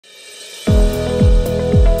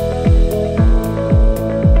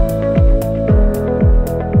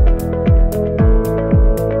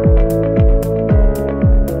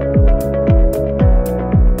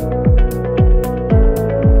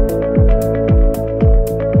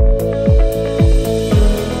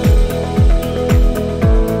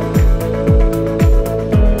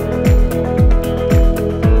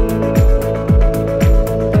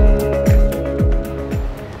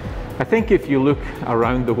think if you look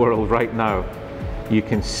around the world right now, you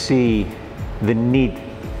can see the need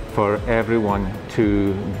for everyone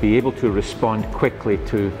to be able to respond quickly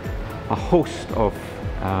to a host of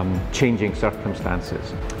changing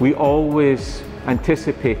circumstances. We always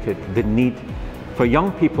anticipated the need for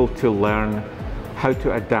young people to learn how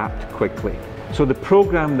to adapt quickly. So the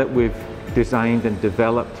program that we've designed and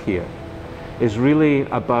developed here is really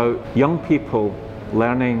about young people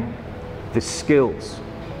learning the skills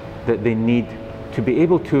that they need to be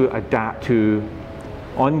able to adapt to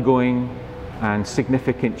ongoing and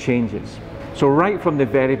significant changes. So right from the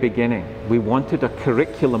very beginning, we wanted a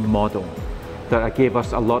curriculum model that gave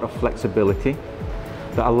us a lot of flexibility,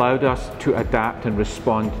 that allowed us to adapt and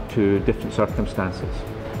respond to different circumstances.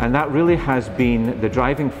 And that really has been the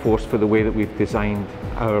driving force for the way that we've designed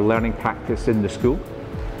our learning practice in the school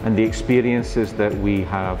and the experiences that we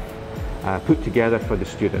have put together for the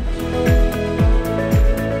students.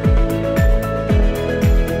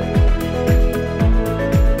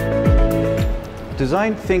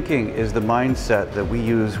 Design thinking is the mindset that we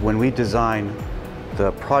use when we design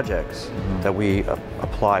the projects that we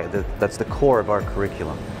apply. That's the core of our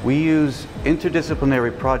curriculum. We use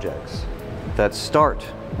interdisciplinary projects that start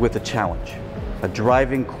with a challenge, a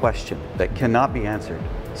driving question that cannot be answered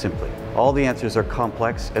simply. All the answers are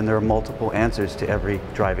complex and there are multiple answers to every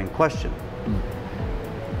driving question.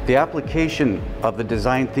 The application of the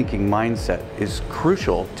design thinking mindset is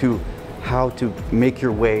crucial to how to make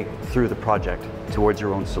your way through the project towards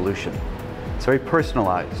your own solution. It's very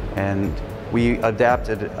personalized, and we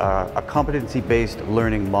adapted a competency-based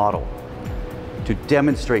learning model to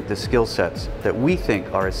demonstrate the skill sets that we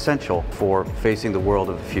think are essential for facing the world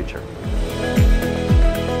of the future.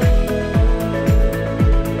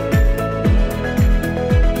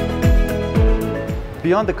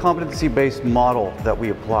 Beyond the competency-based model that we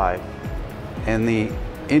apply and the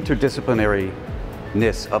interdisciplinaryness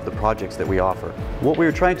of the projects that we offer, what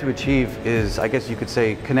we're trying to achieve is, I guess you could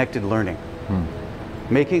say, connected learning.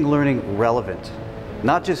 Making learning relevant,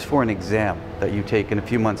 not just for an exam that you take in a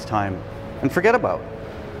few months' time and forget about,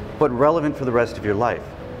 but relevant for the rest of your life,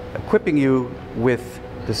 equipping you with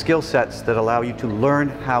the skill sets that allow you to learn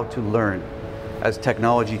how to learn. As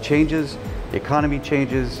technology changes, the economy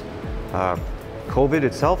changes, COVID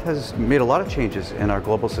itself has made a lot of changes in our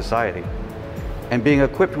global society. And being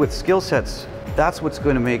equipped with skill sets, that's what's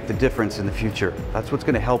going to make the difference in the future. That's what's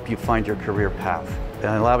going to help you find your career path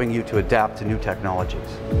and allowing you to adapt to new technologies.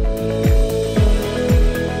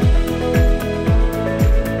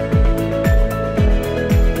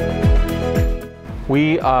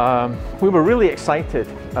 We were really excited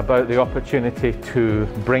about the opportunity to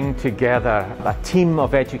bring together a team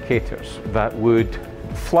of educators that would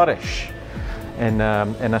flourish in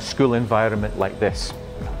a school environment like this.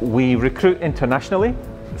 We recruit internationally,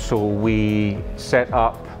 so we set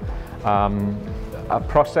up a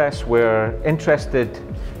process where interested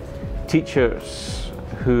teachers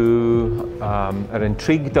who are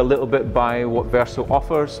intrigued a little bit by what VERSO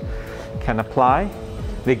offers can apply.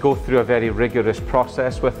 They go through a very rigorous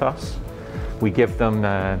process with us. We give them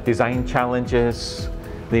design challenges.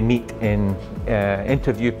 They meet in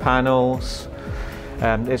interview panels.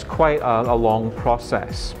 It's quite a long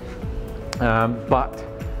process, but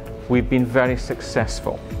we've been very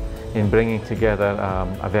successful in bringing together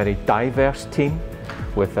a very diverse team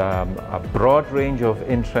with a broad range of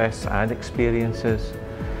interests and experiences,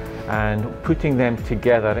 and putting them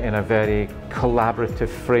together in a very collaborative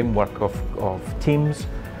framework of teams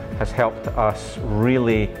has helped us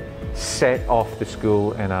really set off the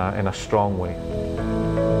school in a strong way.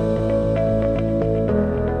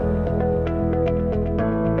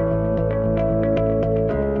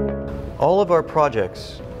 All of our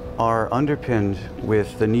projects are underpinned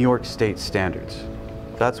with the New York State standards.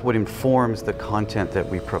 That's what informs the content that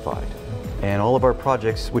we provide. And all of our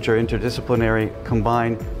projects, which are interdisciplinary,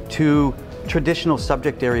 combine two traditional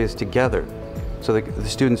subject areas together so that the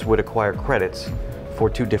students would acquire credits for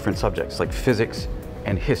two different subjects, like physics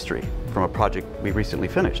and history, from a project we recently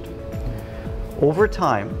finished. Over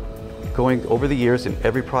time, going over the years in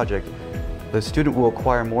every project, the student will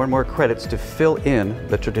acquire more and more credits to fill in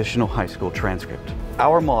the traditional high school transcript.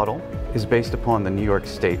 Our model is based upon the New York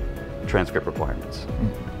State transcript requirements.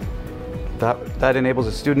 That enables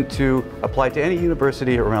a student to apply to any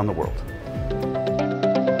university around the world.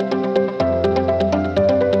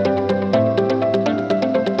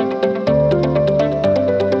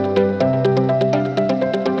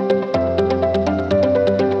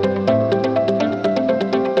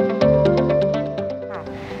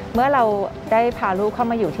เมื่อเราได้พาลูกเข้า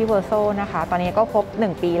มาอยู่ที่ VERSO นะคะตอนนี้ก็ครบ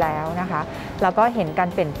1 ปีแล้วนะคะแล้วก็เห็นการ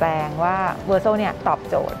เปลี่ยนแปลงว่า VERSO เนี่ยตอบ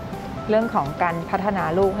โจทย์ เรื่องของการพัฒนา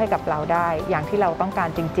ลูกให้กับเราได้อย่างที่เราต้องการ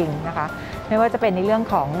จริงๆนะคะไม่ว่าจะเป็นในเรื่อง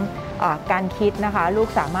ของการคิดนะคะลูก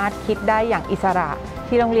สามารถคิดได้อย่างอิสระ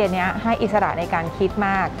ที่โรงเรียนนี้ให้อิสระในการคิดม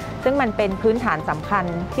ากซึ่งมันเป็นพื้นฐานสำคัญ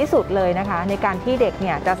ที่สุดเลยนะคะในการที่เด็กเ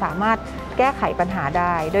นี่ยจะสามารถแก้ไขปัญหาไ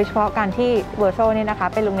ด้โดยเฉพาะการที่ VERSO เนี่ยนะคะ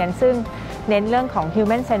เป็นโรงเรียนซึ่งเน้นเรื่องของ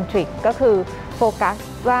human centric ก็คือโฟกัส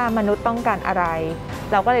ว่ามนุษย์ต้องการอะไร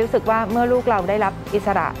เราก็เลยรู้สึกว่าเมื่อลูกเราได้รับอิส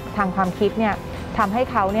ระทางความคิดเนี่ยทำให้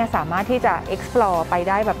เขาเนี่ยสามารถที่จะ explore ไป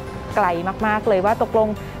ได้แบบไกลมากๆเลยว่าตกลง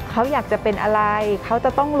เขาอยากจะเป็นอะไรเขาจ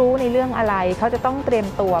ะต้องรู้ในเรื่องอะไรเขาจะต้องเตรียม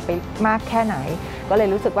ตัวไปมากแค่ไหนก็เลย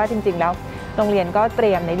รู้สึกว่าจริงๆแล้วโรงเรียนก็เต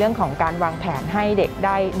รียมในเรื่องของการวางแผนให้เด็กไ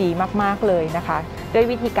ด้ดีมากๆเลยนะคะด้วย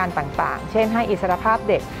วิธีการต่างๆเช่นให้อิสรภาพ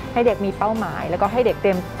เด็กให้เด็กมีเป้าหมายแล้วก็ให้เด็กเต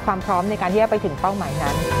รียมความพร้อมในการที่จะไปถึงเป้าหมาย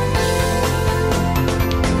นั้น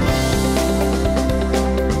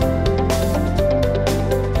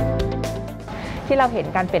ที่เราเห็น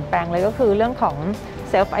การเปลี่ยนแปลงเลยก็คือเรื่องของ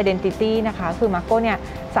self identity นะคะคือมาโก้เนี่ย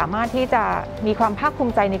สามารถที่จะมีความภาคภู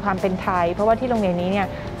มิใจในความเป็นไทยเพราะว่าที่โรงเรียนนี้เนี่ย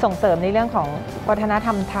ส่งเสริมในเรื่องของวัฒนธร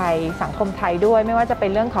รมไทยสังคมไทยด้วยไม่ว่าจะเป็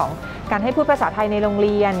นเรื่องของการให้พูดภาษาไทยในโรงเ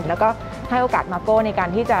รียนแล้วก็ให้โอกาสมาโก้ในการ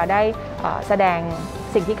ที่จะได้แสดง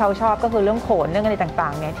สิ่งที่เขาชอบก็คือเรื่องโขนเรื่องอะไรต่า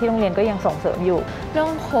งๆเนี่ยที่โรงเรียนก็ยังส่งเสริมอยู่เรื่อง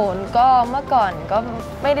โขนก็เมื่อก่อนก็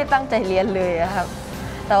ไม่ได้ตั้งใจเรียนเลยครับ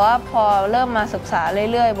แต่ว่าพอเริ่มมาศึกษา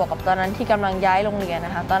เรื่อยๆบวกกับตอนนั้นที่กำลังย้ายโรงเรียนน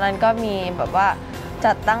ะคะตอนนั้นก็มีแบบว่า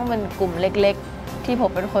จัดตั้งเป็นกลุ่มเล็กๆที่ผ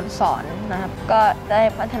มเป็นคนสอนนะครับก็ได้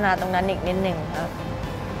พัฒนาตรงนั้นอีกนิดหนึ่งครับ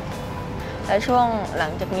และช่วงหลั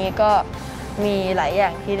งจากนี้ก็มีหลายอย่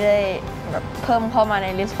างที่ได้แบบเพิ่มเข้ามาใน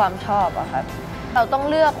ลิสต์ความชอบอะครับเราต้อง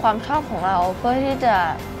เลือกความชอบของเราเพื่อที่จะ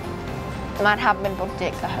มาทำเป็นโปรเจ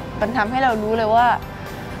กต์อะครับมันทำให้เรารู้เลยว่า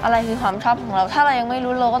อะไรคือความชอบของเราถ้าเรายังไม่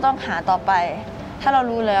รู้เราก็ต้องหาต่อไปถ้าเรา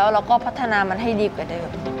รู้แล้วเราก็พัฒนามันให้ดีกว่าเดิม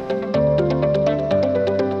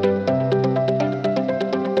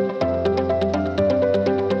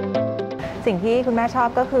สิ่งที่คุณแม่ชอบ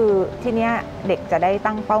ก็คือที่นี้เด็กจะได้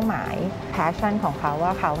ตั้งเป้าหมาย passion ของเขาว่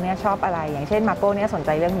าเขาเนี่ยชอบอะไรอย่างเช่นมาโก้เนี่ยสนใจ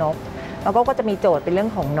เรื่องนกมาโก้ก็จะมีโจทย์เป็นเรื่อง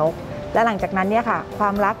ของนกและหลังจากนั้นเนี่ยค่ะควา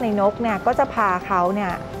มรักในนกเนี่ยก็จะพาเขาเนี่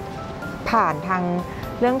ยผ่านทาง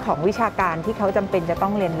เรื่องของวิชาการที่เขาจำเป็นจะต้อ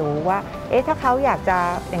งเรียนรู้ว่าถ้าเขาอยากจะ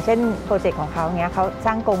อย่างเช่นโปรเจกต์ของเขาเนี้ยเขาส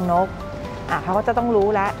ร้างกรงนกเขาก็จะต้องรู้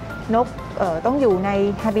แล้วนกต้องอยู่ใน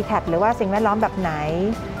habitat หรือว่าสิ่งแวดล้อมแบบไหน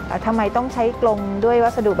ทำไมต้องใช้กรงด้วย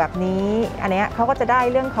วัสดุแบบนี้อันนี้เขาก็จะได้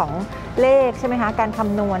เรื่องของเลขใช่ไหมคะการค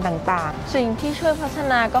ำนวณต่างๆสิ่งที่ช่วยพัฒ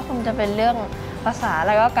นาก็คงจะเป็นเรื่องภาษาแ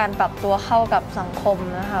ล้วก็การปรับตัวเข้ากับสังคม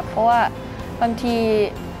นะคะเพราะว่าบางที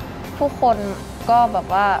ผู้คนก็แบบ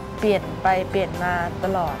ว่าเปลี่ยนไปเปลี่ยนมาต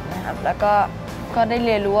ลอดนะครับแล้วก็ได้เ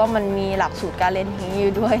รียนรู้ว่ามันมีหลักสูตรการเรียนอย่างนี้อ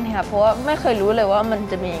ยู่ด้วยนะครับเพราะว่าไม่เคยรู้เลยว่ามัน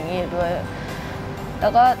จะมีอย่างนี้อยู่ด้วยแล้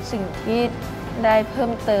วก็สิ่งที่ได้เพิ่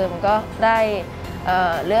มเติมก็ได้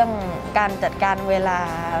เรื่องการจัดการเวลา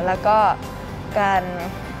แล้วก็การ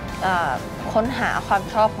ค้นหาความ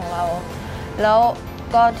ชอบของเราแล้ว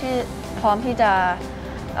ก็ที่พร้อมที่จะ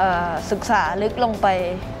ศึกษาลึกลงไป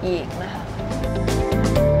อีกนะคะ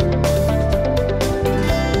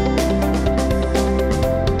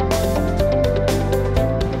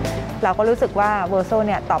เราก็รู้สึกว่า VERSO เ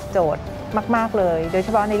นี่ยตอบโจทย์มากๆเลยโดยเฉ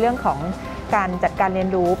พาะในเรื่องของการจัดการเรียน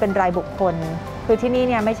รู้เป็นรายบุคคลคือที่นี่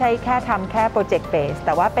เนี่ยไม่ใช่แค่ทำแค่ project base แ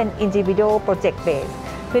ต่ว่าเป็น individual project base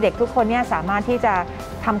คือเด็กทุกคนเนี่ยสามารถที่จะ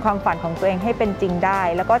ทำความฝันของตัวเองให้เป็นจริงได้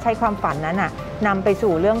แล้วก็ใช้ความฝันนั้นนำไป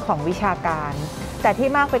สู่เรื่องของวิชาการแต่ที่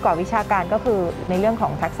มากไปกว่าวิชาการก็คือในเรื่องขอ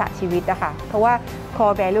งทักษะชีวิตนะคะเพราะว่า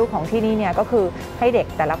core value ของที่นี่เนี่ยก็คือให้เด็ก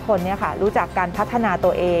แต่ละคนเนี่ยค่ะรู้จักการพัฒนาตั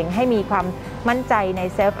วเองให้มีความมั่นใจใน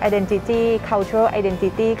self identity cultural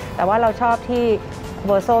identity แต่ว่าเราชอบที่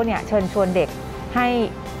VERSO เนี่ยเชิญชวนเด็กให้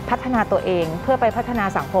พัฒนาตัวเองเพื่อไปพัฒนา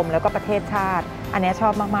สังคมแล้วก็ประเทศชาติอันนี้ชอ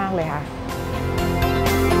บมากๆเลยค่ะ